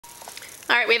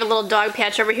Alright, we have a little dog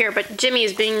patch over here, but Jimmy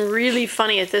is being really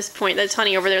funny at this point. That's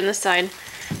Honey over there on this side.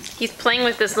 He's playing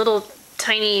with this little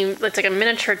tiny, it's like a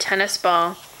miniature tennis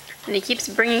ball, and he keeps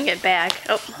bringing it back.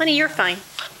 Oh, Honey, you're fine.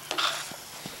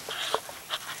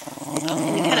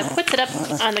 And he kind of puts it up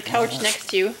on the couch next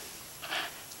to you.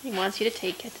 He wants you to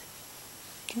take it.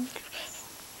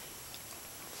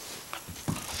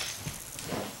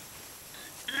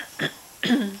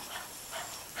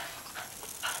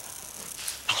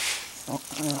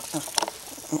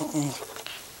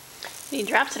 He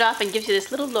drops it off and gives you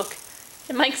this little look.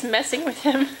 And Mike's messing with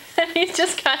him. And he's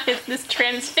just got this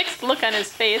transfixed look on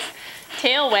his face.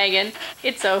 Tail wagging.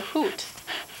 It's a hoot.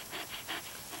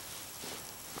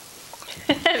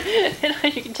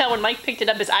 And you can tell when Mike picked it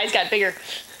up, his eyes got bigger.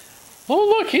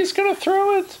 Oh, look, he's going to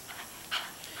throw it.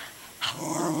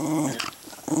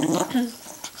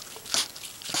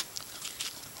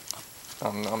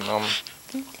 Nom, nom, nom.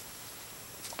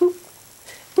 Boop,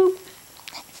 boop,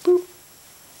 boop.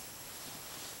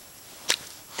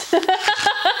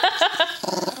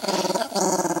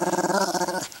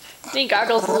 He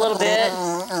gargles a little bit.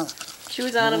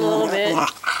 Chews on him a little bit.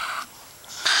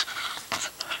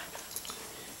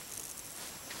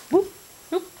 Whoop,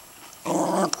 whoop.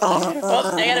 Oh,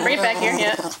 I gotta bring it back here,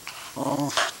 yeah.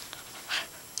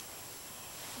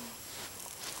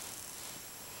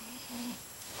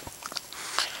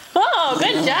 Oh,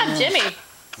 good job, Jimmy.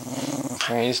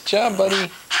 Nice job,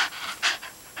 buddy.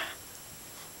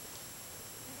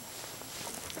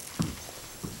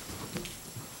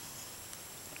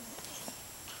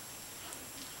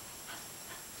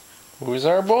 Who's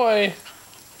our boy?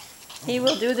 He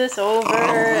will do this over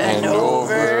and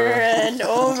over and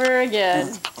over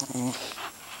again.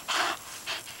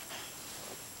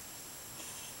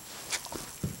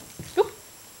 Oop.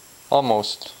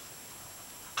 Almost.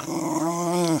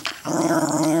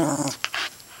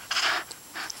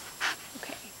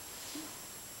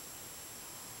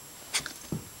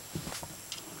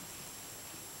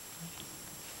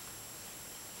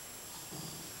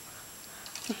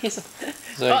 Okay.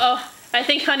 Uh-oh. I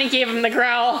think Honey gave him the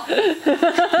growl.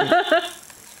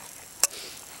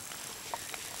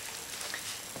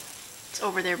 It's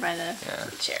over there by the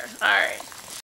chair. All right.